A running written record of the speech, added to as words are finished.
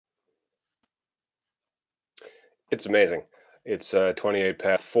It's amazing. It's 28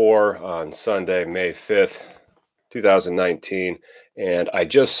 past 4 on Sunday, May 5th, 2019. And I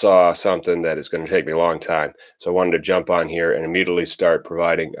just saw something that is going to take me a long time. So I wanted to jump on here and immediately start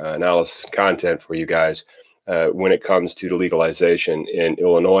providing analysis content for you guys when it comes to the legalization in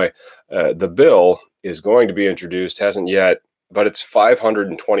Illinois. The bill is going to be introduced, hasn't yet, but it's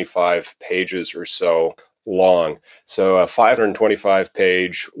 525 pages or so long. So a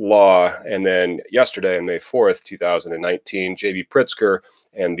 525-page law. And then yesterday, on May 4th, 2019, J.B. Pritzker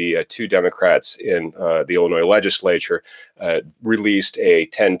and the two Democrats in the Illinois legislature released a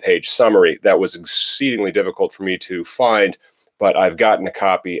 10-page summary that was exceedingly difficult for me to find, but I've gotten a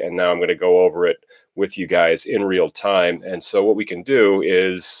copy, and now I'm going to go over it with you guys in real time. And so what we can do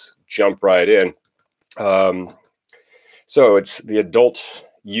is jump right in. So it's the adult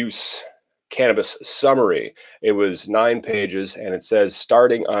use cannabis summary. It was 9 pages, and it says,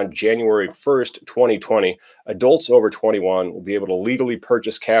 starting on January 1st, 2020, adults over 21 will be able to legally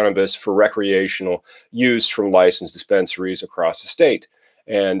purchase cannabis for recreational use from licensed dispensaries across the state.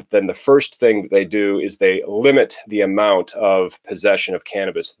 And then the first thing that they do is they limit the amount of possession of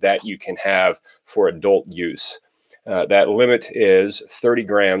cannabis that you can have for adult use. That limit is 30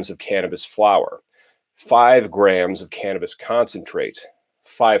 grams of cannabis flower, 5 grams of cannabis concentrate,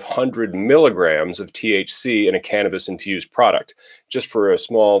 500 milligrams of THC in a cannabis-infused product. Just for a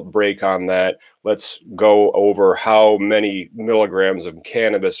small break on that, let's go over how many milligrams of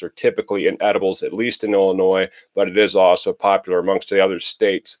cannabis are typically in edibles, at least in Illinois, but it is also popular amongst the other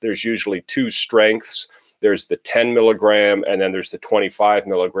states. There's usually 2 strengths. There's the 10 milligram, and then there's the 25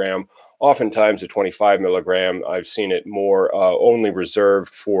 milligram. Oftentimes, the 25 milligram, I've seen it more only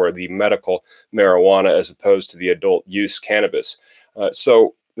reserved for the medical marijuana as opposed to the adult use cannabis.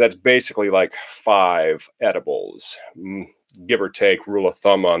 So that's basically like 5 edibles, give or take, rule of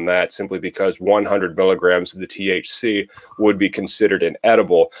thumb on that, simply because 100 milligrams of the THC would be considered an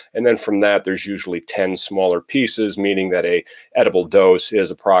edible. And then from that, there's usually 10 smaller pieces, meaning that a edible dose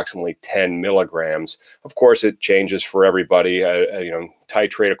is approximately 10 milligrams. Of course, it changes for everybody,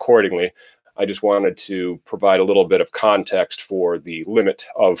 titrate accordingly. I just wanted to provide a little bit of context for the limit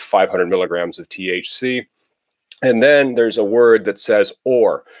of 500 milligrams of THC. And then there's a word that says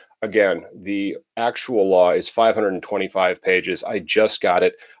or. Again, the actual law is 525 pages. I just got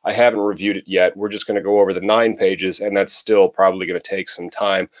it. I haven't reviewed it yet. We're just going to go over the 9 pages, and that's still probably going to take some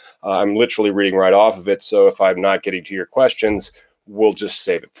time. I'm literally reading right off of it, so if I'm not getting to your questions, we'll just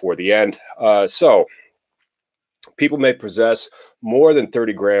save it for the end. So people may possess more than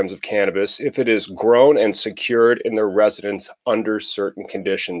 30 grams of cannabis if it is grown and secured in their residence under certain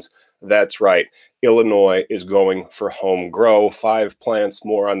conditions. That's right. Illinois is going for home grow. 5 plants,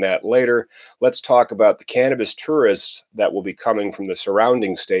 more on that later. Let's talk about the cannabis tourists that will be coming from the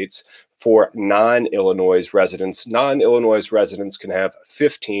surrounding states for non-Illinois residents. Non-Illinois residents can have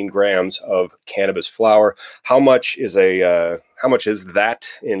 15 grams of cannabis flower. How much is that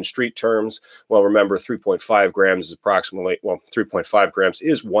in street terms? Well, remember, 3.5 grams is approximately, 3.5 grams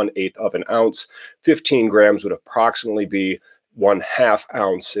is 1/8 of an ounce. 15 grams would approximately be 1/2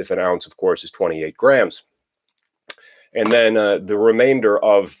 ounce, if an ounce, of course, is 28 grams. And then the remainder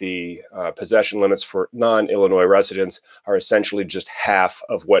of the possession limits for non-Illinois residents are essentially just half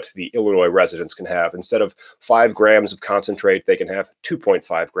of what the Illinois residents can have. Instead of 5 grams of concentrate, they can have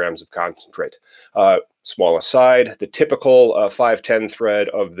 2.5 grams of concentrate. Small aside, the typical 510 thread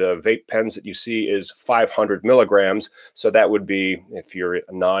of the vape pens that you see is 500 milligrams. So that would be, if you're a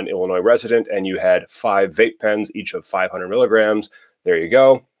non-Illinois resident and you had 5 vape pens, each of 500 milligrams, there you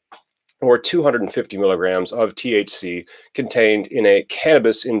go. Or 250 milligrams of THC contained in a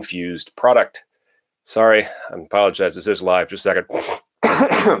cannabis-infused product. Sorry, I apologize. This is live. Just a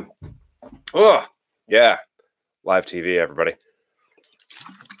second. Oh, yeah. Live TV, everybody.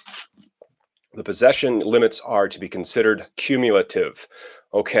 The possession limits are to be considered cumulative.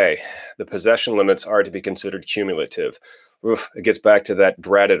 Okay, the possession limits are to be considered cumulative. It gets back to that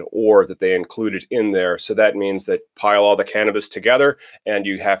dreaded or that they included in there. So that means that pile all the cannabis together and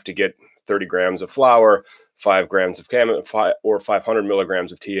you have to get 30 grams of flower, 5 grams of cannabis, or 500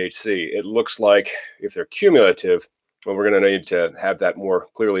 milligrams of THC. It looks like if they're cumulative, well, we're going to need to have that more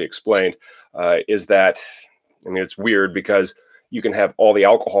clearly explained, is that, it's weird because you can have all the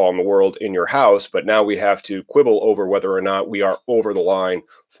alcohol in the world in your house, but now we have to quibble over whether or not we are over the line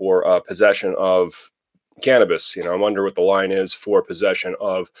for possession of cannabis. I wonder what the line is for possession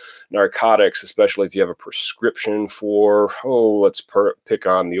of narcotics, especially if you have a prescription for, let's pick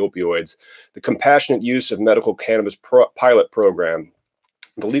on the opioids. The compassionate use of medical cannabis pilot program.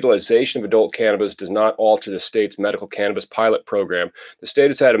 The legalization of adult cannabis does not alter the state's medical cannabis pilot program. The state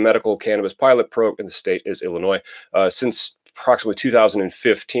has had a medical cannabis pilot program, and the state is Illinois, since approximately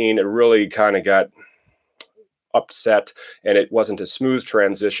 2015. It really kind of got upset, and it wasn't a smooth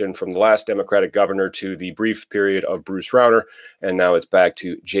transition from the last Democratic governor to the brief period of Bruce Rauner, and now it's back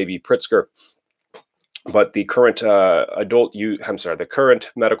to J.B. Pritzker. But the current the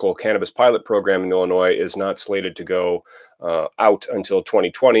current medical cannabis pilot program in Illinois is not slated to go out until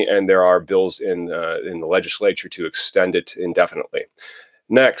 2020, and there are bills in the legislature to extend it indefinitely.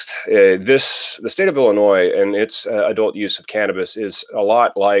 Next, the state of Illinois and its adult use of cannabis is a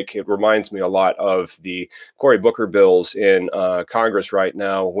lot like, it reminds me a lot of the Cory Booker bills in Congress right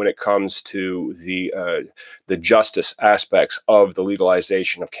now when it comes to the justice aspects of the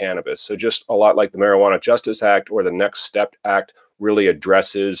legalization of cannabis. So just a lot like the Marijuana Justice Act or the Next Step Act really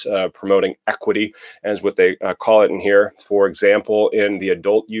addresses promoting equity, as what they call it in here. For example, in the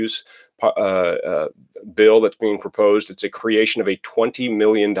adult use bill that's being proposed, it's a creation of a $20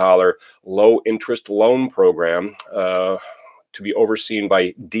 million low-interest loan program to be overseen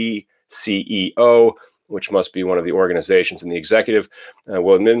by DCEO, which must be one of the organizations in the executive,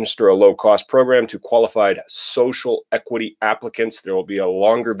 will administer a low-cost program to qualified social equity applicants. There will be a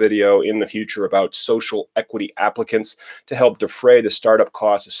longer video in the future about social equity applicants to help defray the startup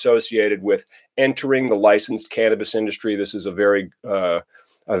costs associated with entering the licensed cannabis industry. This is a very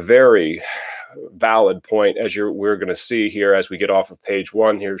valid point, as we're going to see here as we get off of page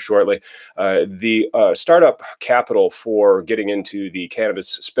 1 here shortly. The startup capital for getting into the cannabis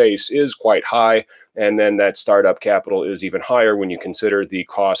space is quite high, and then that startup capital is even higher when you consider the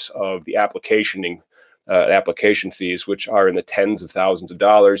costs of the application fees, which are in the tens of thousands of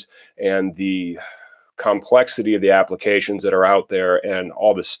dollars, and the complexity of the applications that are out there and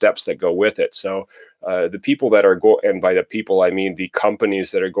all the steps that go with it. So the people that are and by the people I mean the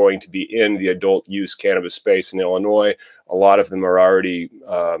companies that are going to be in the adult use cannabis space in Illinois, a lot of them are already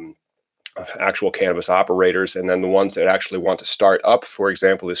actual cannabis operators, and then the ones that actually want to start up, for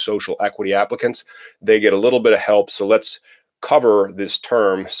example, the social equity applicants, they get a little bit of help. So let's cover this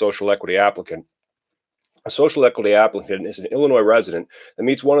term, social equity applicant. A social equity applicant is an Illinois resident that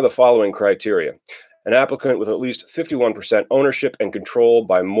meets one of the following criteria: an applicant with at least 51% ownership and control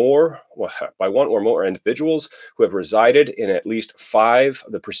by one or more individuals who have resided in at least 5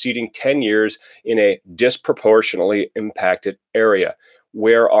 of the preceding 10 years in a disproportionately impacted area.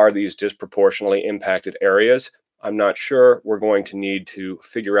 Where are these disproportionately impacted areas? I'm not sure. We're going to need to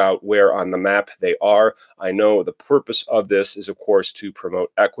figure out where on the map they are. I know the purpose of this is, of course, to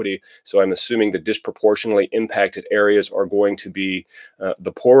promote equity. So I'm assuming the disproportionately impacted areas are going to be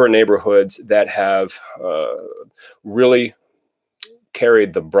the poorer neighborhoods that have really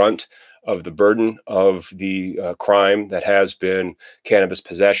carried the brunt of the burden of the crime that has been cannabis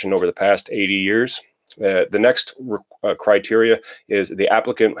possession over the past 80 years. The next criteria is the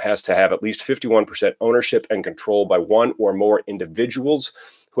applicant has to have at least 51% ownership and control by one or more individuals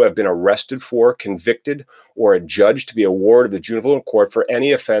who have been arrested for, convicted, or adjudged to be a ward of the juvenile court for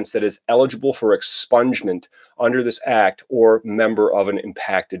any offense that is eligible for expungement under this act or member of an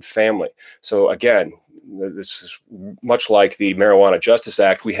impacted family. So again, this is much like the Marijuana Justice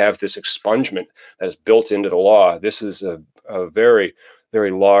Act. We have this expungement that is built into the law. This is a very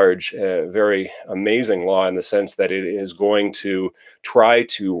large, very amazing law in the sense that it is going to try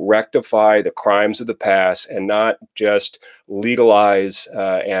to rectify the crimes of the past and not just legalize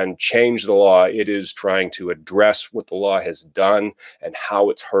and change the law. It is trying to address what the law has done and how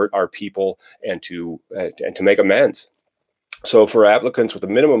it's hurt our people, and to make amends. So for applicants with a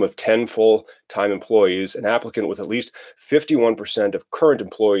minimum of 10 full-time employees, an applicant with at least 51% of current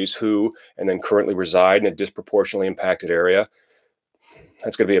employees who and then currently reside in a disproportionately impacted area.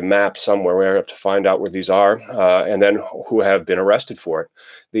 That's going to be a map somewhere. We have to find out where these are, and then who have been arrested for it.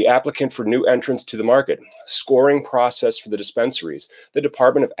 The applicant for new entrants to the market, scoring process for the dispensaries. The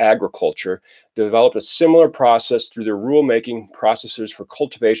Department of Agriculture developed a similar process through their rulemaking processors for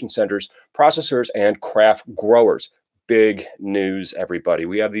cultivation centers, processors, and craft growers. Big news, everybody.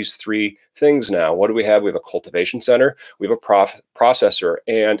 We have these 3 things now. What do we have? We have a cultivation center, we have a processor,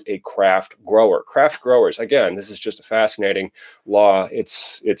 and a craft grower. Craft growers, again, this is just a fascinating law.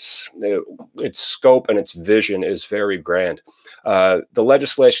 Its scope and its vision is very grand. The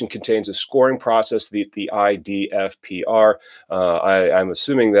legislation contains a scoring process, the IDFPR. I'm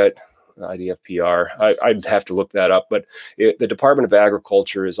assuming that IDFPR. I'd have to look that up, but the Department of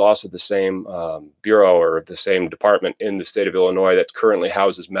Agriculture is also the same bureau or the same department in the state of Illinois that currently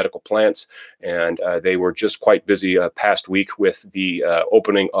houses medical plants, and they were just quite busy past week with the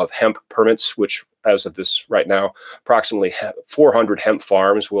opening of hemp permits, which as of this right now, approximately 400 hemp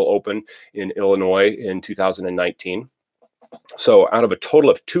farms will open in Illinois in 2019. So out of a total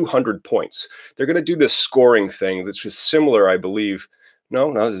of 200 points, they're going to do this scoring thing that's just similar, I believe.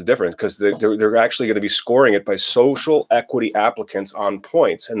 No, this is different because they're actually going to be scoring it by social equity applicants on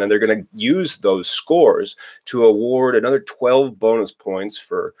points. And then they're going to use those scores to award another 12 bonus points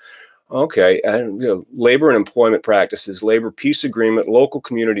for, okay, and labor and employment practices, labor peace agreement, local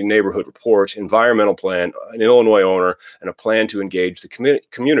community neighborhood report, environmental plan, an Illinois owner, and a plan to engage the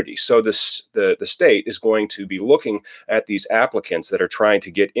community. So the state is going to be looking at these applicants that are trying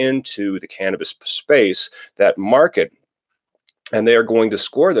to get into the cannabis space, that market, and they are going to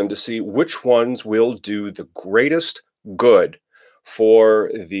score them to see which ones will do the greatest good for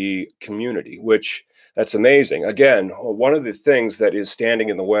the community, which that's amazing. Again, one of the things that is standing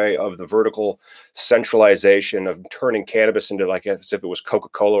in the way of the vertical centralization of turning cannabis into like as if it was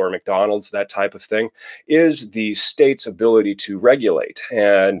Coca-Cola or McDonald's, that type of thing, is the state's ability to regulate.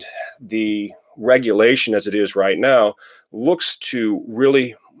 And the regulation as it is right now looks to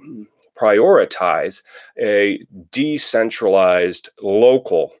really prioritize a decentralized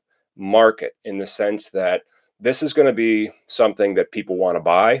local market in the sense that this is going to be something that people want to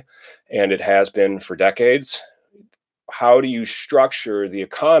buy, and it has been for decades. How do you structure the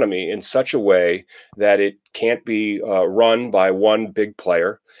economy in such a way that it can't be run by one big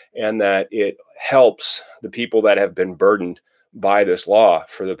player, and that it helps the people that have been burdened by this law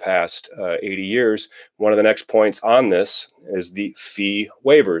for the past 80 years? One of the next points on this is the fee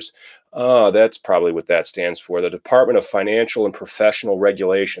waivers. That's probably what that stands for. The Department of Financial and Professional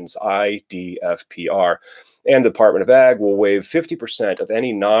Regulations, IDFPR, and the Department of Ag will waive 50% of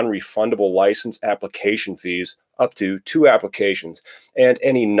any non-refundable license application fees up to 2 applications, and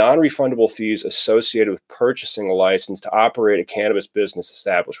any non-refundable fees associated with purchasing a license to operate a cannabis business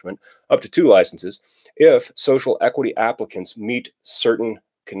establishment up to 2 licenses if social equity applicants meet certain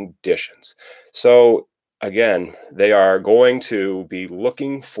conditions. So again, they are going to be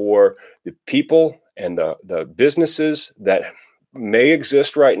looking for the people and the businesses that may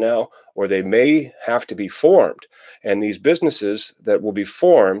exist right now, or they may have to be formed. And these businesses that will be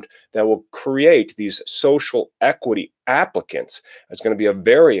formed that will create these social equity applicants, it's going to be a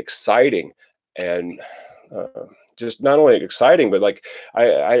very exciting and just not only exciting, but like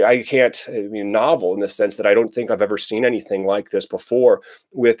I can't, novel in the sense that I don't think I've ever seen anything like this before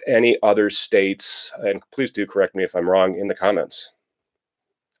with any other states. And please do correct me if I'm wrong in the comments.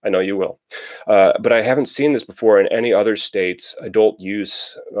 I know you will. But I haven't seen this before in any other states' adult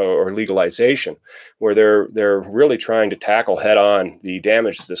use or legalization, where they're really trying to tackle head on the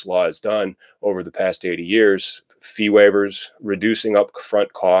damage that this law has done over the past 80 years. Fee waivers, reducing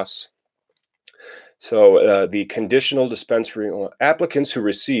upfront costs. So the conditional dispensary applicants who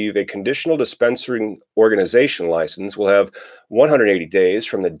receive a conditional dispensary organization license will have 180 days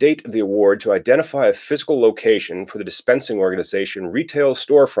from the date of the award to identify a physical location for the dispensing organization retail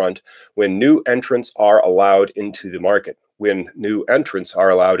storefront when new entrants are allowed into the market. When new entrants are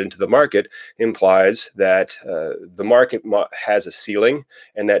allowed into the market implies that the market has a ceiling,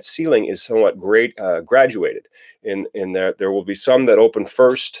 and that ceiling is somewhat graduated in that there will be some that open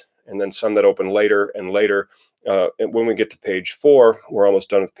first, and then some that open later and later. And when we get to page 4, we're almost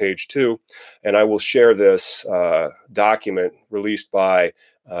done with page 2, and I will share this document released by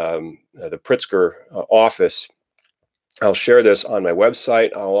the Pritzker office. I'll share this on my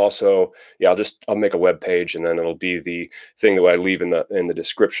website. I'll also, I'll make a web page, and then it'll be the thing that I leave in the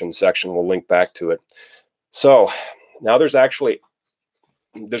description section. We'll link back to it. So now there's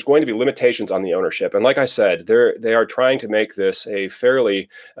going to be limitations on the ownership. And like I said, they are trying to make this a fairly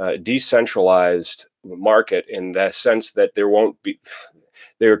decentralized market in the sense that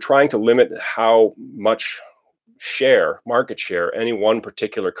they're trying to limit how much market share any one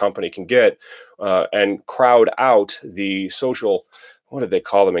particular company can get and crowd out the social, what did they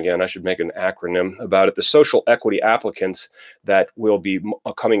call them again? I should make an acronym about it. The social equity applicants that will be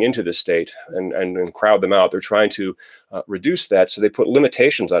coming into the state and crowd them out. They're trying to reduce that. So they put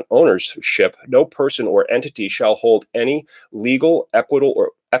limitations on ownership. No person or entity shall hold any legal,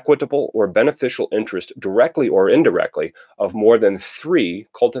 equitable, or beneficial interest directly or indirectly of more than 3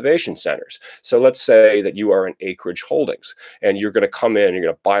 cultivation centers. So let's say that you are an Acreage Holdings and you're going to come in and you're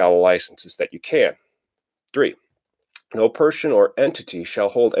going to buy all the licenses that you can. 3. No person or entity shall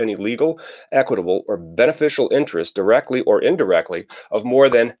hold any legal, equitable, or beneficial interest directly or indirectly of more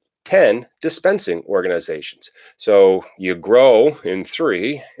than 10 dispensing organizations. So you grow in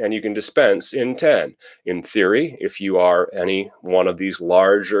 3 and you can dispense in 10. In theory, if you are any one of these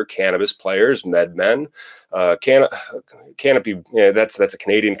larger cannabis players, MedMen, Canopy, that's a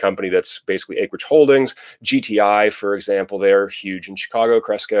Canadian company that's basically Acreage Holdings. GTI, for example, they're huge in Chicago,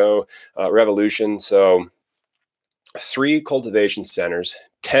 Cresco, Revolution. So 3 cultivation centers,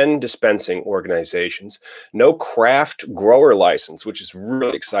 10 dispensing organizations, no craft grower license, which is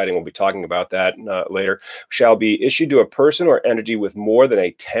really exciting. We'll be talking about that later, shall be issued to a person or entity with more than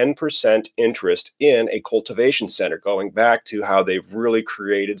a 10% interest in a cultivation center, going back to how they've really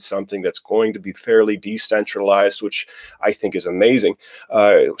created something that's going to be fairly decentralized, which I think is amazing.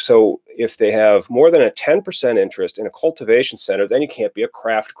 So if they have more than a 10% interest in a cultivation center, then you can't be a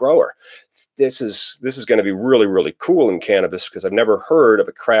craft grower. This is going to be really, really cool in cannabis because I've never heard of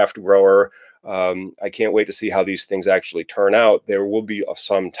a craft grower. I can't wait to see how these things actually turn out. There will be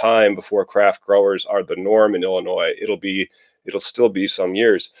some time before craft growers are the norm in Illinois. It'll still be some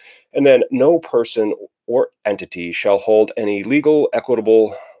years. And then no person or entity shall hold any legal,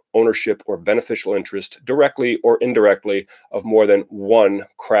 equitable ownership or beneficial interest directly or indirectly of more than 1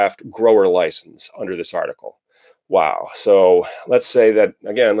 craft grower license under this article. Wow. So let's say that,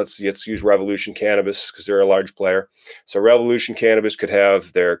 again, let's use Revolution Cannabis because they're a large player. So Revolution Cannabis could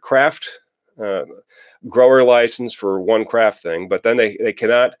have their craft grower license for 1 craft thing, but then they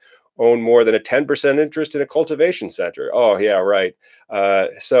cannot own more than a 10% interest in a cultivation center. Oh, yeah, right.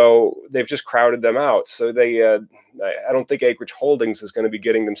 So they've just crowded them out. So I don't think Acreage Holdings is going to be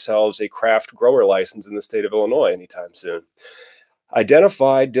getting themselves a craft grower license in the state of Illinois anytime soon.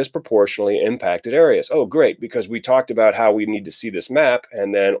 Identify disproportionately impacted areas. Oh, great, because we talked about how we need to see this map.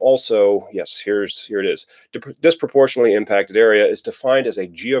 And then also, yes, here it is. Disproportionately impacted area is defined as a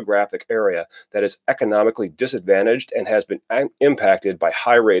geographic area that is economically disadvantaged and has been impacted by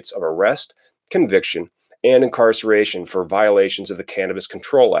high rates of arrest, conviction, and incarceration for violations of the Cannabis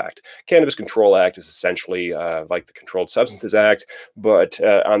Control Act. Cannabis Control Act is essentially like the Controlled Substances Act, but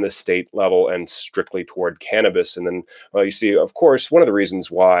on the state level and strictly toward cannabis. And then, well, you see, of course, one of the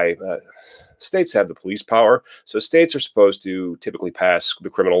reasons why states have the police power. So states are supposed to typically pass the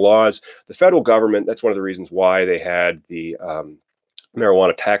criminal laws. The federal government, that's one of the reasons why they had the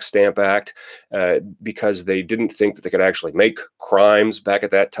Marijuana Tax Stamp Act, because they didn't think that they could actually make crimes back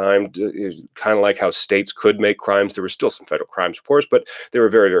at that time. Kind of like how states could make crimes. There were still some federal crimes, of course, but there were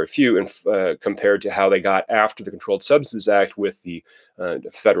very, very few compared to how they got after the Controlled Substances Act with the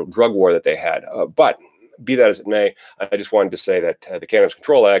federal drug war that they had. But be that as it may, I just wanted to say that the Cannabis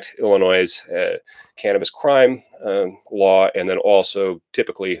Control Act, Illinois' cannabis crime law, and then also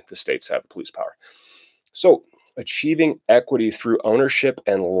typically the states have the police power. So achieving equity through ownership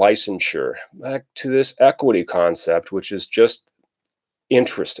and licensure. Back to this equity concept, which is just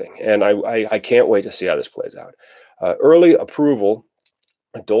interesting. And I can't wait to see how this plays out. Early approval,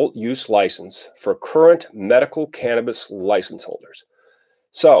 adult use license for current medical cannabis license holders.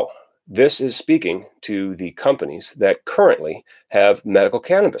 So this is speaking to the companies that currently have medical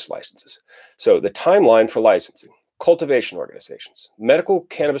cannabis licenses. So the timeline for licensing. Cultivation organizations. Medical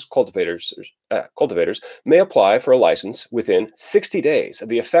cannabis cultivators may apply for a license within 60 days of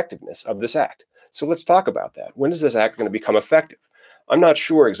the effectiveness of this act. So let's talk about that. When is this act going to become effective? I'm not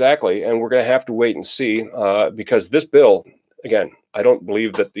sure exactly, and we're going to have to wait and see because this bill, again, I don't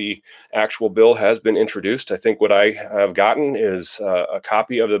believe that the actual bill has been introduced. I think what I have gotten is a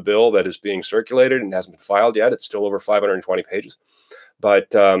copy of the bill that is being circulated and hasn't been filed yet. It's still over 520 pages.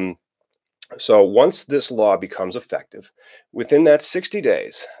 But so once this law becomes effective, within that 60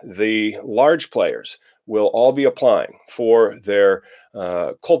 days, the large players will all be applying for their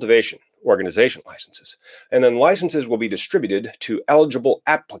cultivation organization licenses. And then licenses will be distributed to eligible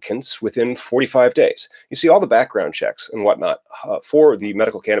applicants within 45 days. You see, all the background checks and whatnot for the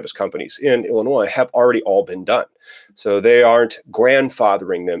medical cannabis companies in Illinois have already all been done. So they aren't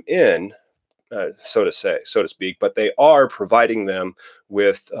grandfathering them in, so to speak, but they are providing them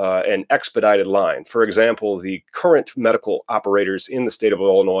with an expedited line. For example, the current medical operators in the state of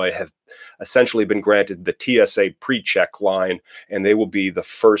Illinois have essentially been granted the TSA pre-check line, and they will be the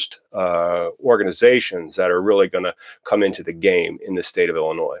first organizations that are really going to come into the game in the state of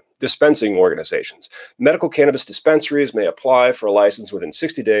Illinois. Dispensing organizations. Medical cannabis dispensaries may apply for a license within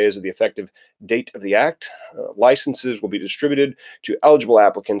 60 days of the effective date of the act. Licenses will be distributed to eligible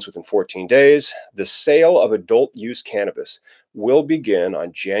applicants within 14 days. The sale of adult use cannabis will begin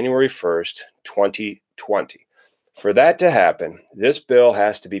on January 1st, 2020. For that to happen, this bill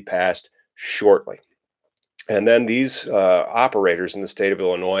has to be passed shortly. And then these operators in the state of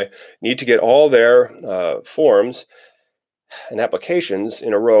Illinois need to get all their forms And applications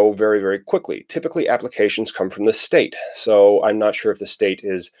in a row very, very quickly. Typically, applications come from the state. So I'm not sure if the state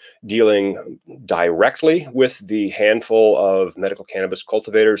is dealing directly with the handful of medical cannabis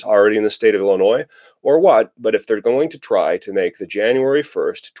cultivators already in the state of Illinois or what, but if they're going to try to make the January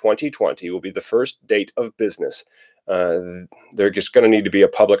 1st, 2020 will be the first date of business, they're just going to need to be a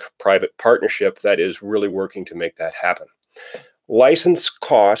public-private partnership that is really working to make that happen. License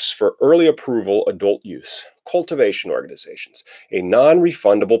costs for early approval adult use, cultivation organizations, a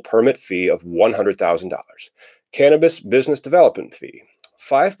non-refundable permit fee of $100,000, cannabis business development fee,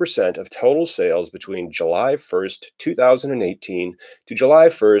 5% of total sales between July 1st, 2018 to July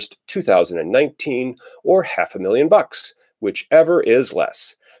 1st, 2019, or $500,000, whichever is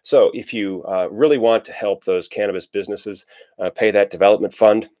less. So if you really want to help those cannabis businesses pay that development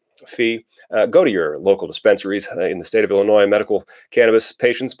fund fee, go to your local dispensaries in the state of Illinois, medical cannabis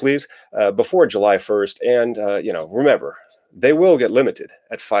patients, please, before July 1st. And, remember, they will get limited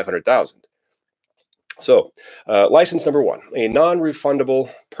at 500,000. So, license number one, a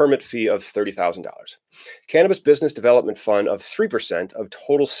non-refundable permit fee of $30,000. Cannabis Business Development Fund of 3% of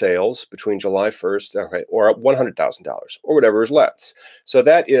total sales between July 1st or $100,000 or whatever is less. So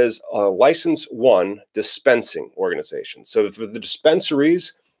that is a license one dispensing organization. So for the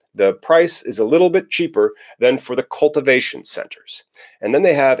dispensaries, the price is a little bit cheaper than for the cultivation centers. And then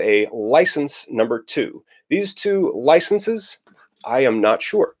they have a license number two. These two licenses, I am not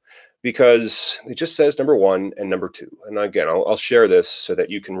sure, because it just says number one and number two. And again, I'll share this so that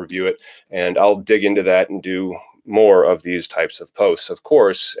you can review it, and I'll dig into that and do more of these types of posts, of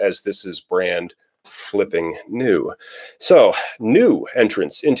course, as this is brand flipping new. So, new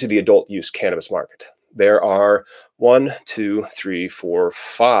entrants into the adult use cannabis market. There are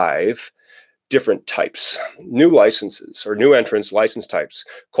 5 different types. New licenses or new entrants license types: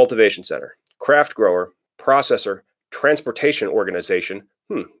 cultivation center, craft grower, processor, transportation organization.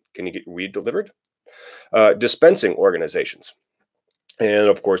 Can you get weed delivered? Dispensing organizations. And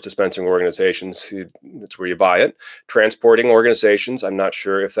of course, dispensing organizations, that's where you buy it. Transporting organizations, I'm not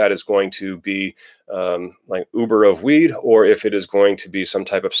sure if that is going to be like Uber of weed, or if it is going to be some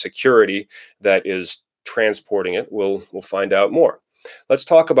type of security that is transporting it. We'll find out more. Let's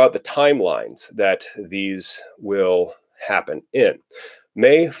talk about the timelines that these will happen in.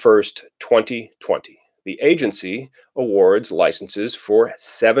 May 1st, 2020. The agency awards licenses for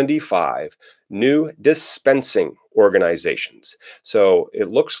 75 new dispensing organizations. So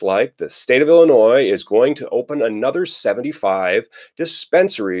it looks like the state of Illinois is going to open another 75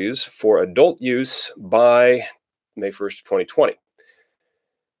 dispensaries for adult use by May 1st, 2020.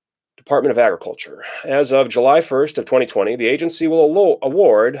 Department of Agriculture. As of July 1st of 2020, the agency will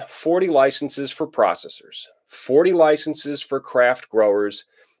award 40 licenses for processors, 40 licenses for craft growers,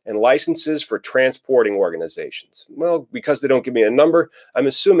 and licenses for transporting organizations. Well, because they don't give me a number, I'm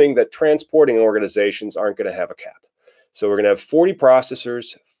assuming that transporting organizations aren't going to have a cap. So we're going to have 40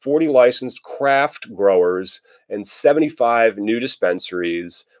 processors, 40 licensed craft growers, and 75 new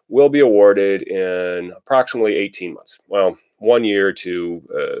dispensaries will be awarded in approximately 18 months. Well, 1 year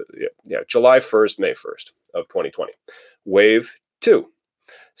to July 1st, May 1st of 2020. Wave 2.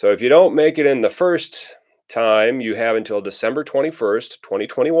 So if you don't make it in the first time, you have until December 21st,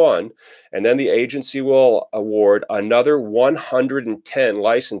 2021, and then the agency will award another 110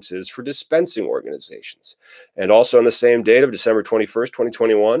 licenses for dispensing organizations. And also on the same date of December 21st,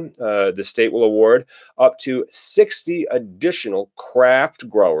 2021, the state will award up to 60 additional craft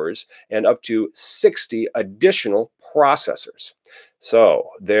growers and up to 60 additional processors. So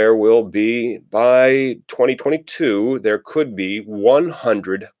there will be, by 2022, there could be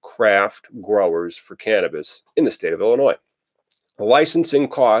 100 craft growers for cannabis in the state of Illinois. The licensing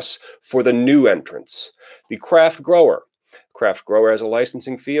costs for the new entrants. The craft grower. Craft grower has a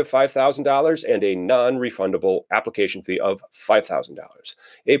licensing fee of $5,000 and a non-refundable application fee of $5,000.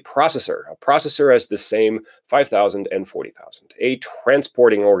 A processor has the same $5,000 and $40,000. A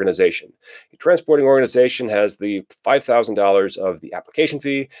transporting organization. A transporting organization has the $5,000 of the application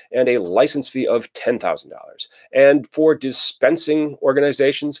fee and a license fee of $10,000. And for dispensing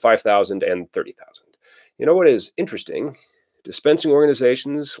organizations, $5,000 and $30,000. You know what is interesting? Dispensing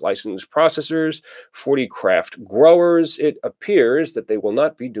organizations, licensed processors, 40 craft growers. It appears that they will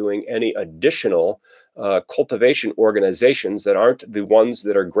not be doing any additional cultivation organizations that aren't the ones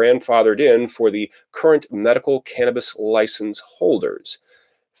that are grandfathered in for the current medical cannabis license holders.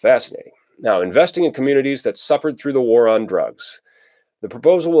 Fascinating. Now, investing in communities that suffered through the war on drugs. The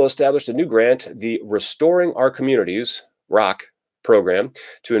proposal will establish a new grant, the Restoring Our Communities, ROC, program,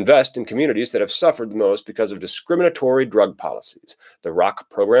 to invest in communities that have suffered the most because of discriminatory drug policies. The ROC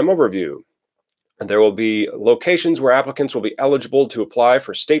program overview. And there will be locations where applicants will be eligible to apply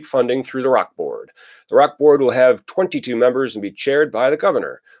for state funding through the ROC Board. The ROC Board will have 22 members and be chaired by the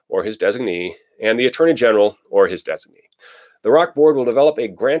governor or his designee and the attorney general or his designee. The ROC Board will develop a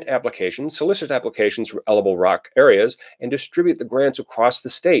grant application, solicit applications from eligible ROC areas, and distribute the grants across the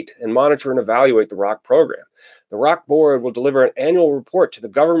state and monitor and evaluate the ROC program. The ROC Board will deliver an annual report to the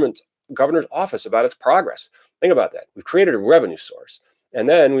governor's office about its progress. Think about that. We've created a revenue source. And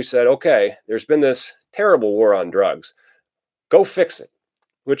then we said, okay, there's been this terrible war on drugs. Go fix it,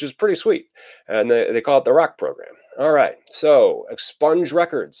 which is pretty sweet. And they call it the ROC program. All right, so expunge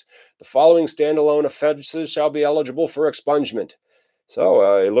records. The following standalone offenses shall be eligible for expungement.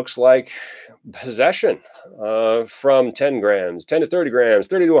 So it looks like possession from 10 grams, 10 to 30 grams,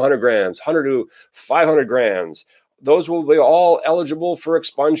 30 to 100 grams, 100 to 500 grams. Those will be all eligible for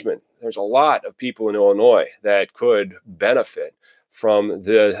expungement. There's a lot of people in Illinois that could benefit from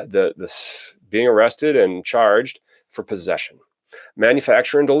this being arrested and charged for possession.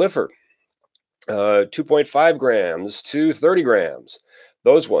 Manufacture and deliver, 2.5 grams to 30 grams.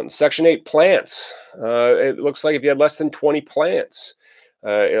 Those ones. Section 8 plants. It looks like if you had less than 20 plants.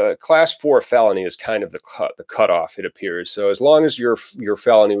 Class 4 felony is kind of the cutoff, it appears. So as long as your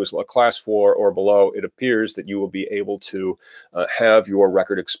felony was a class 4 or below, it appears that you will be able to have your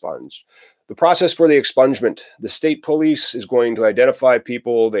record expunged. The process for the expungement: the state police is going to identify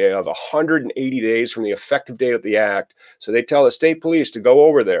people. They have 180 days from the effective date of the act. So they tell the state police to go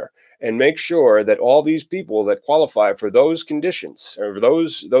over there and make sure that all these people that qualify for those conditions or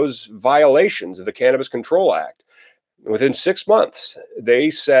those violations of the Cannabis Control Act, within 6 months, they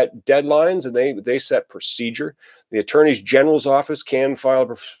set deadlines and they set procedure. The Attorney General's office can file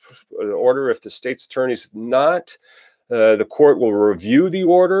an order if the state's attorney's not. The court will review the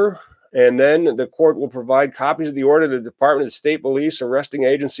order, and then the court will provide copies of the order to the Department of State Police, arresting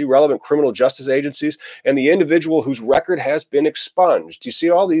agency, relevant criminal justice agencies, and the individual whose record has been expunged. You see,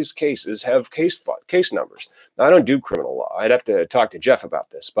 all these cases have case numbers. Now, I don't do criminal law. I'd have to talk to Jeff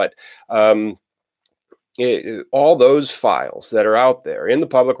about this, but all those files that are out there in the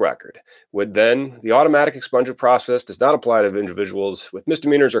public record would then, the automatic expungement process does not apply to individuals with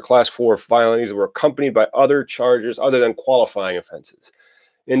misdemeanors or class 4 felonies that were accompanied by other charges other than qualifying offenses.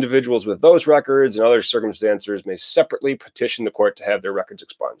 Individuals with those records and other circumstances may separately petition the court to have their records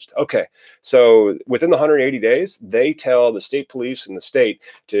expunged. Okay, so within the 180 days, they tell the state police and the state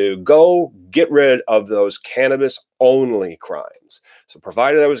to go get rid of those cannabis-only crimes. So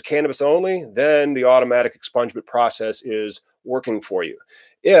provided that was cannabis only, then the automatic expungement process is working for you.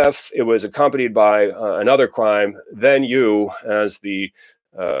 If it was accompanied by another crime, then you, as the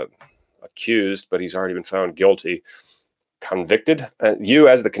accused, but he's already been found guilty, convicted, you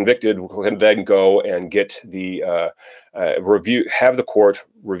as the convicted can then go and get the review, have the court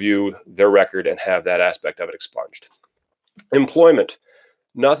review their record and have that aspect of it expunged. Employment.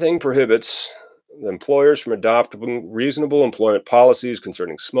 Nothing prohibits employers from adopting reasonable employment policies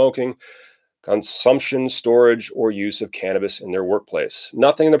concerning smoking, consumption, storage, or use of cannabis in their workplace.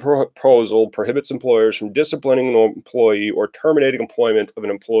 Nothing in the proposal prohibits employers from disciplining an employee or terminating employment of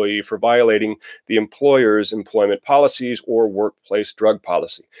an employee for violating the employer's employment policies or workplace drug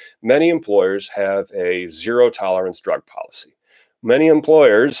policy. Many employers have a zero-tolerance drug policy. Many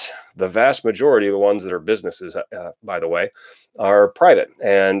employers, the vast majority of the ones that are businesses, by the way, are private.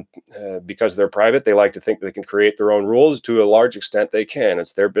 And because they're private, they like to think they can create their own rules. To a large extent, they can.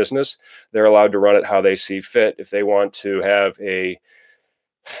 It's their business. They're allowed to run it how they see fit. If they want to have a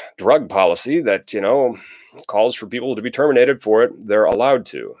drug policy that, calls for people to be terminated for it, they're allowed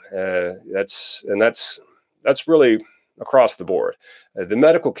to. That's really across the board. The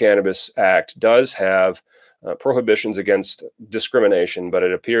Medical Cannabis Act does have prohibitions against discrimination, but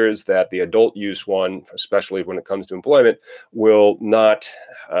it appears that the adult use one, especially when it comes to employment, will not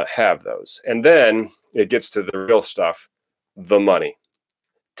have those. And then it gets to the real stuff, the money.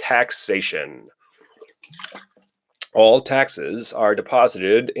 Taxation. All taxes are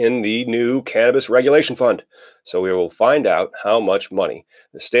deposited in the new Cannabis Regulation Fund. So we will find out how much money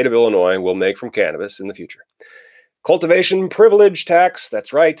the state of Illinois will make from cannabis in the future. Cultivation privilege tax,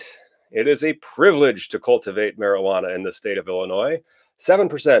 that's right. It is a privilege to cultivate marijuana in the state of Illinois.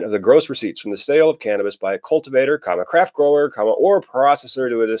 7% of the gross receipts from the sale of cannabis by a cultivator, craft grower, or processor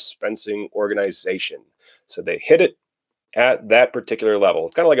to a dispensing organization. So they hit it at that particular level.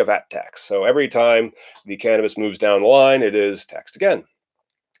 It's kind of like a VAT tax. So every time the cannabis moves down the line, it is taxed again.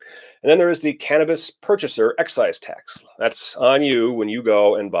 And then there is the cannabis purchaser excise tax. That's on you when you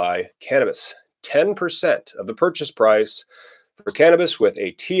go and buy cannabis. 10% of the purchase price for cannabis with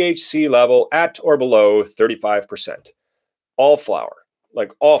a THC level at or below 35%. All flower,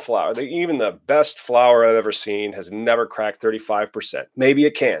 Like all flour. Even the best flour I've ever seen has never cracked 35%. Maybe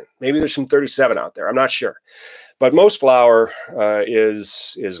it can. Maybe there's some 37 out there. I'm not sure. But most flour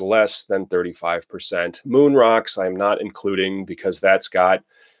is less than 35%. Moon rocks I'm not including because that's got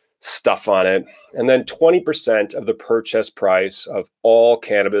stuff on it. And then 20% of the purchase price of all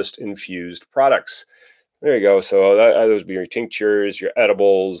cannabis infused products. There you go. So those would be your tinctures, your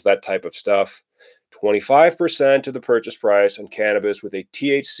edibles, that type of stuff. 25% of the purchase price on cannabis with a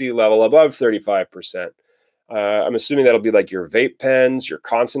THC level above 35%. I'm assuming that'll be like your vape pens, your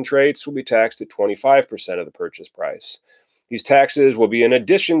concentrates will be taxed at 25% of the purchase price. These taxes will be in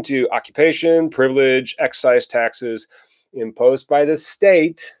addition to occupation, privilege, excise taxes imposed by the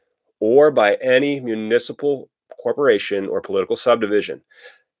state or by any municipal corporation or political subdivision.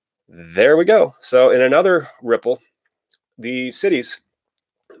 There we go. So in another ripple, the cities,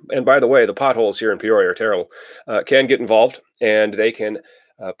 and by the way, the potholes here in Peoria are terrible, can get involved, and they can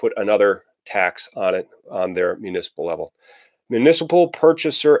put another tax on it on their municipal level. Municipal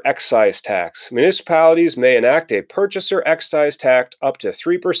purchaser excise tax. Municipalities may enact a purchaser excise tax up to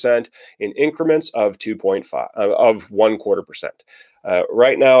 3% in increments of 2.5 of 1/4%.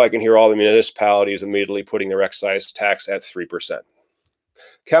 Right now, I can hear all the municipalities immediately putting their excise tax at 3%.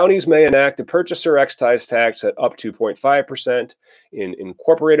 Counties may enact a purchaser excise tax at up to 0.5% in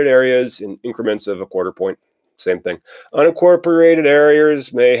incorporated areas in increments of 1/4 point. Same thing. Unincorporated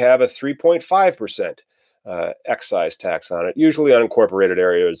areas may have a 3.5% excise tax on it. Usually, unincorporated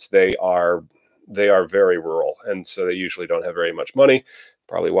areas they are very rural, and so they usually don't have very much money.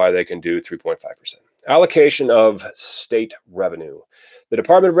 Probably why they can do 3.5%. Allocation of state revenue. The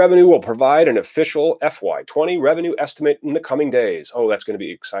Department of Revenue will provide an official FY20 revenue estimate in the coming days. Oh, that's going to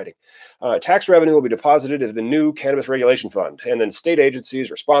be exciting. Tax revenue will be deposited into the new Cannabis Regulation Fund, and then state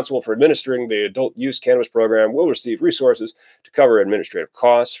agencies responsible for administering the adult use cannabis program will receive resources to cover administrative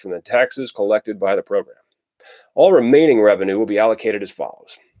costs from the taxes collected by the program. All remaining revenue will be allocated as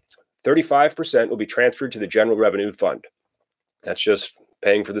follows. 35% will be transferred to the General Revenue Fund. That's just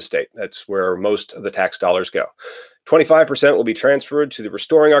paying for the state. That's where most of the tax dollars go. 25% will be transferred to the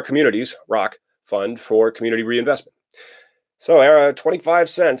Restoring Our Communities, ROC, Fund for Community Reinvestment. So 25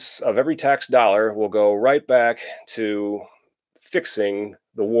 cents of every tax dollar will go right back to fixing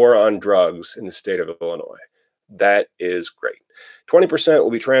the war on drugs in the state of Illinois. That is great. 20% will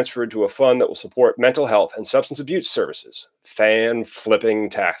be transferred to a fund that will support mental health and substance abuse services.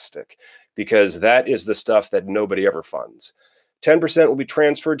 Fan-flipping-tastic, because that is the stuff that nobody ever funds. 10% will be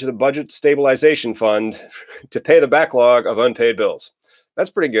transferred to the Budget Stabilization Fund to pay the backlog of unpaid bills.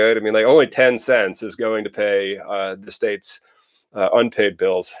 That's pretty good. I mean, like only 10 cents is going to pay the state's unpaid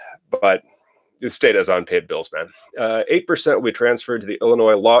bills, but the state has unpaid bills, man. 8% will be transferred to the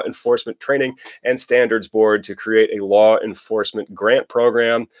Illinois Law Enforcement Training and Standards Board to create a law enforcement grant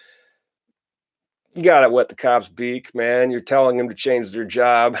program. You got to wet the cops' beak, man. You're telling them to change their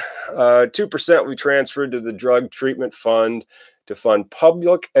job. 2% will be transferred to the Drug Treatment Fund to fund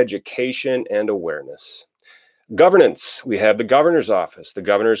public education and awareness. Governance. We have the governor's office. The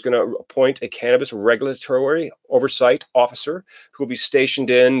governor is going to appoint a cannabis regulatory oversight officer who will be stationed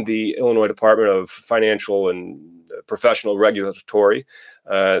in the Illinois Department of Financial and Professional Regulatory.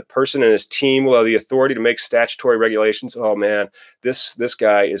 Person and his team will have the authority to make statutory regulations. Oh man, this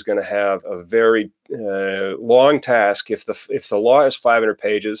guy is going to have a very long task. If the law is 500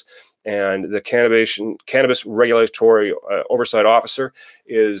 pages and the cannabis regulatory oversight officer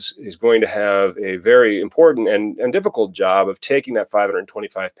is going to have a very important and difficult job of taking that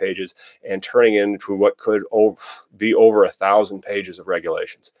 525 pages and turning it into what could be over 1,000 pages of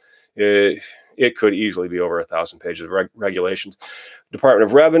regulations. It could easily be over 1,000 pages of regulations. Department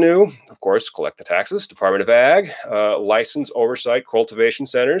of Revenue, of course, collect the taxes. Department of Ag, license, oversight, cultivation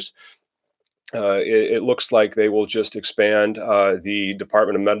centers. It looks like they will just expand the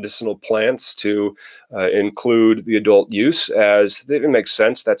Department of Medicinal Plants to include the adult use, as it makes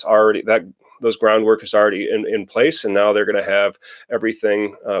sense. Those groundwork is already in place, and now they're going to have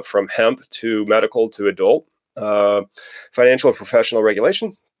everything from hemp to medical to adult. Financial and professional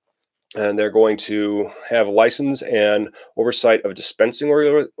regulation. And they're going to have license and oversight of dispensing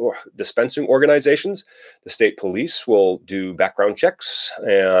organizations. The state police will do background checks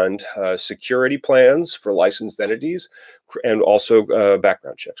and security plans for licensed entities, and also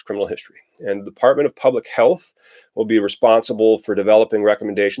background checks, criminal history. And the Department of Public Health will be responsible for developing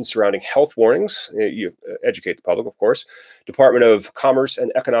recommendations surrounding health warnings. You educate the public, of course. Department of Commerce and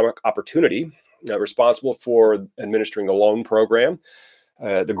Economic Opportunity, responsible for administering the loan program.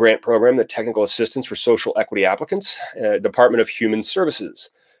 The grant program, the technical assistance for social equity applicants, Department of Human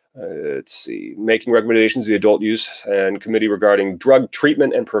Services, Let's see, making recommendations to the Adult Use and Committee regarding drug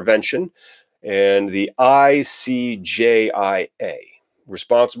treatment and prevention, and the ICJIA,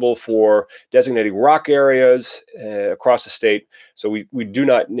 responsible for designating rock areas across the state. So we do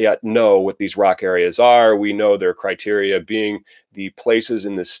not yet know what these rock areas are. We know their criteria being the places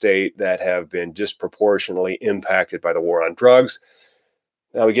in the state that have been disproportionately impacted by the war on drugs.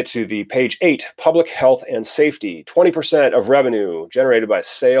 Now we get to the page 8, public health and safety. 20% of revenue generated by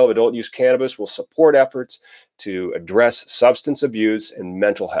sale of adult use cannabis will support efforts to address substance abuse and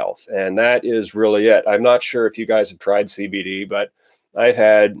mental health. And that is really it. I'm not sure if you guys have tried CBD, but I've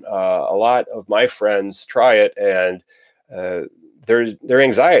had a lot of my friends try it, and their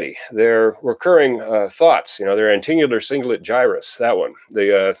anxiety, their recurring thoughts, their anterior cingulate gyrus, that one,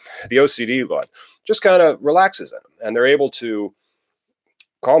 the OCD one, just kind of relaxes them, and they're able to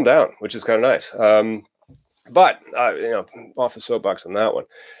calm down, which is kind of nice. But off the soapbox on that one.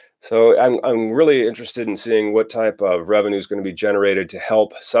 So I'm really interested in seeing what type of revenue is going to be generated to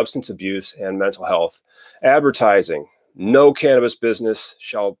help substance abuse and mental health. Advertising. No cannabis business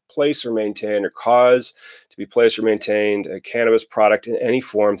shall place or maintain or cause to be placed or maintained a cannabis product in any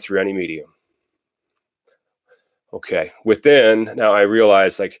form through any medium. Okay, now I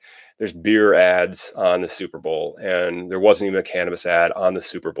realize there's beer ads on the Super Bowl, and there wasn't even a cannabis ad on the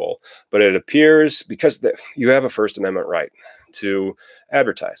Super Bowl. But it appears, because you have a First Amendment right to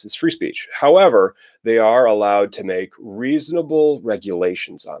advertise. It's free speech. However, they are allowed to make reasonable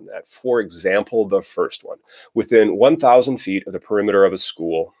regulations on that. For example, the first one, within 1,000 feet of the perimeter of a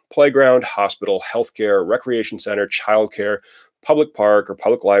school, playground, hospital, healthcare, recreation center, childcare, public park or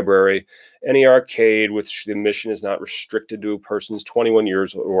public library, any arcade which the admission is not restricted to persons 21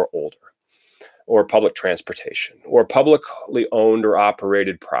 years or older, or public transportation, or publicly owned or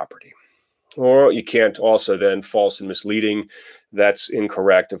operated property. Or you can't also then false and misleading. That's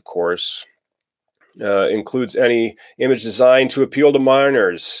incorrect, of course. Includes any image designed to appeal to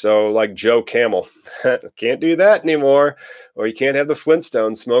minors. So like Joe Camel, can't do that anymore. Or you can't have the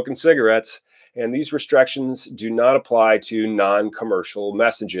Flintstones smoking cigarettes. And these restrictions do not apply to non-commercial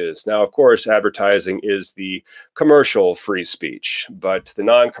messages. Now, of course, advertising is the commercial free speech, but the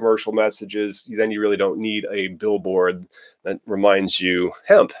non-commercial messages, then you really don't need a billboard that reminds you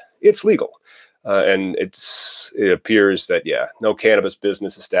hemp. It's legal. And it appears that, no cannabis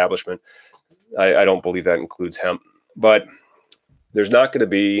business establishment. I don't believe that includes hemp, but there's not going to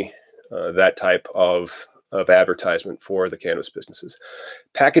be that type of advertisement for the cannabis businesses.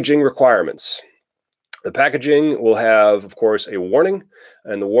 Packaging requirements. The packaging will have, of course, a warning,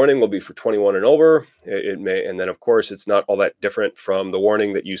 and the warning will be for 21 and over. And then, of course, it's not all that different from the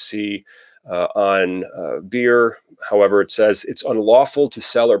warning that you see on beer. However, it says it's unlawful to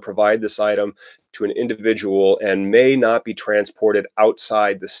sell or provide this item to an individual and may not be transported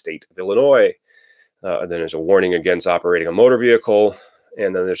outside the state of Illinois. And then there's a warning against operating a motor vehicle.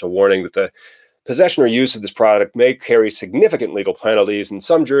 And then there's a warning that the possession or use of this product may carry significant legal penalties in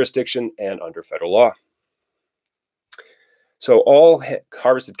some jurisdiction and under federal law. So all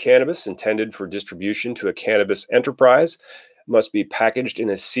harvested cannabis intended for distribution to a cannabis enterprise must be packaged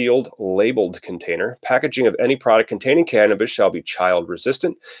in a sealed, labeled container. Packaging of any product containing cannabis shall be child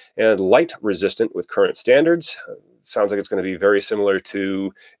resistant and light resistant with current standards. Sounds like it's going to be very similar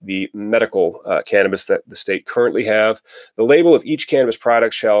to the medical cannabis that the state currently have. The label of each cannabis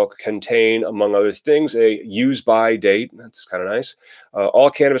product shall contain, among other things, a use-by date. That's kind of nice.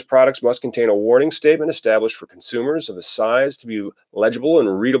 All cannabis products must contain a warning statement established for consumers of a size to be legible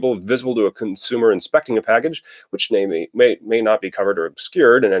and readable, visible to a consumer inspecting a package, which may not be covered or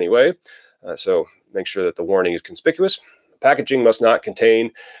obscured in any way. So make sure that the warning is conspicuous. Packaging must not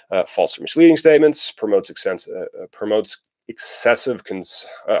contain false or misleading statements, promotes excessive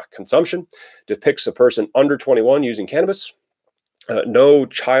consumption, depicts a person under 21 using cannabis, no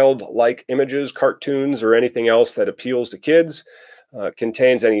childlike images, cartoons, or anything else that appeals to kids,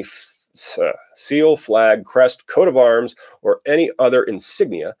 contains any seal, flag, crest, coat of arms, or any other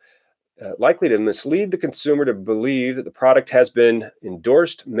insignia likely to mislead the consumer to believe that the product has been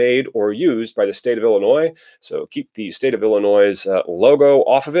endorsed, made, or used by the state of Illinois. So keep the state of Illinois' logo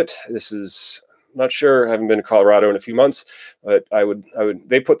off of it. This is, I'm not sure, I haven't been to Colorado in a few months, but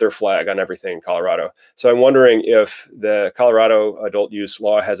they put their flag on everything in Colorado. So I'm wondering if the Colorado adult use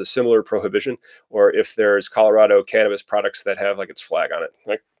law has a similar prohibition, or if there's Colorado cannabis products that have its flag on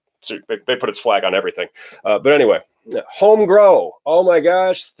it. They put its flag on everything. But anyway, Home grow. Oh my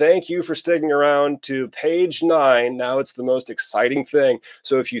gosh. Thank you for sticking around to page 9. Now it's the most exciting thing.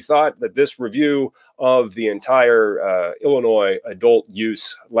 So if you thought that this review of the entire Illinois adult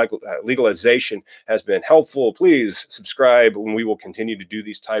use legalization has been helpful, please subscribe, and we will continue to do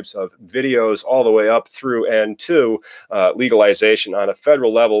these types of videos all the way up through and to legalization on a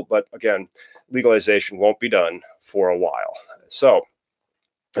federal level. But again, legalization won't be done for a while. So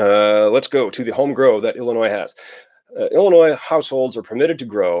let's go to the home grow that Illinois has. Illinois households are permitted to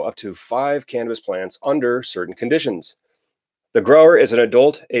grow up to 5 cannabis plants under certain conditions. The grower is an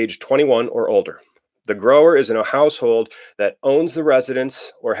adult aged 21 or older. The grower is in a household that owns the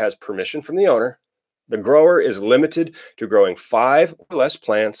residence or has permission from the owner. The grower is limited to growing 5 or less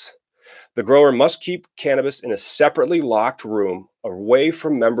plants. The grower must keep cannabis in a separately locked room away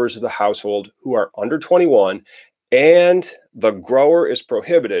from members of the household who are under 21, and the grower is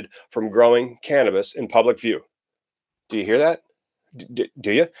prohibited from growing cannabis in public view. Do you hear that?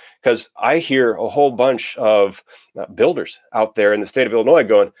 Do you? Because I hear a whole bunch of builders out there in the state of Illinois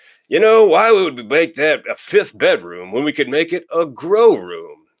going, you know, why would we make that a 5th bedroom when we could make it a grow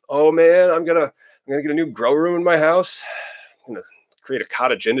room? Oh man, I'm gonna get a new grow room in my house. I'm gonna create a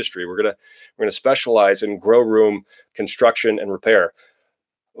cottage industry. We're gonna specialize in grow room construction and repair.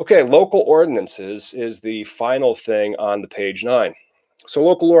 Okay, local ordinances is the final thing on the page 9. So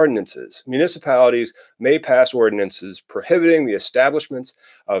local ordinances. Municipalities may pass ordinances prohibiting the establishments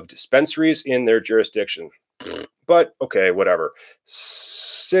of dispensaries in their jurisdiction. But okay, whatever.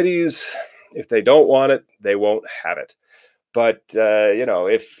 Cities, if they don't want it, they won't have it. But you know,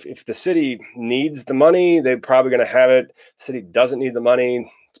 if the city needs the money, they're probably going to have it. The city doesn't need the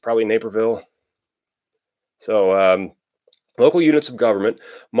money. It's probably Naperville. So local units of government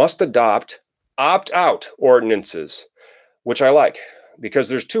must adopt opt-out ordinances, which I like, because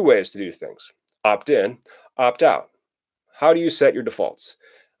there's 2 ways to do things: opt in, opt out. How do you set your defaults?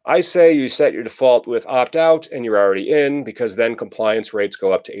 I say you set your default with opt out and you're already in, because then compliance rates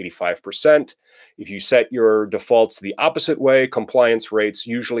go up to 85%. If you set your defaults the opposite way, compliance rates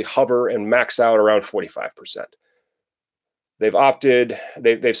usually hover and max out around 45%.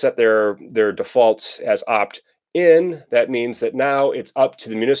 They've set their defaults as opt in. That means that now it's up to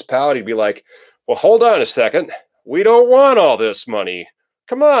the municipality to be like, well, hold on a second. We don't want all this money.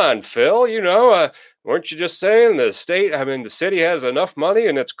 Come on, Phil, you know, weren't you just saying the city has enough money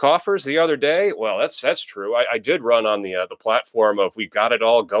in its coffers the other day? Well, that's true. I did run on the platform of we've got it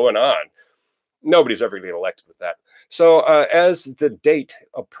all going on. Nobody's ever going to get elected with that. So as the date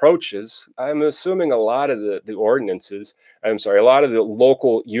approaches, I'm assuming a lot of the ordinances, a lot of the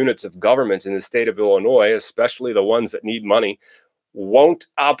local units of government in the state of Illinois, especially the ones that need money, won't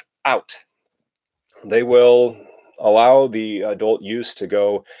opt out. They will allow the adult use to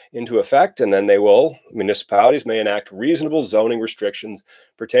go into effect, and then municipalities may enact reasonable zoning restrictions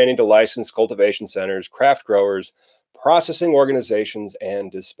pertaining to licensed cultivation centers, craft growers, processing organizations,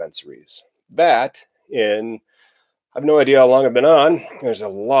 and dispensaries. I have no idea how long I've been on. There's a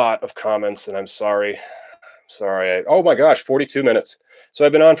lot of comments, and I'm sorry. Oh my gosh, 42 minutes. So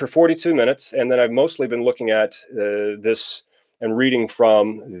I've been on for 42 minutes, and then I've mostly been looking at this and reading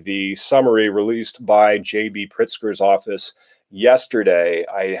from the summary released by J.B. Pritzker's office yesterday.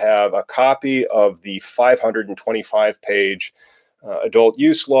 I have a copy of the 525-page adult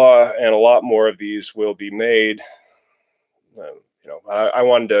use law, and a lot more of these will be made. I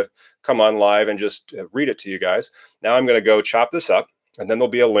wanted to come on live and just read it to you guys. Now I'm going to go chop this up, and then there'll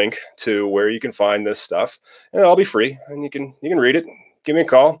be a link to where you can find this stuff, and it'll be free, and you can read it. Give me a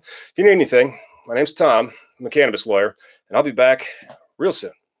call if you need anything. My name's Tom. I'm a cannabis lawyer, and I'll be back real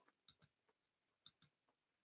soon.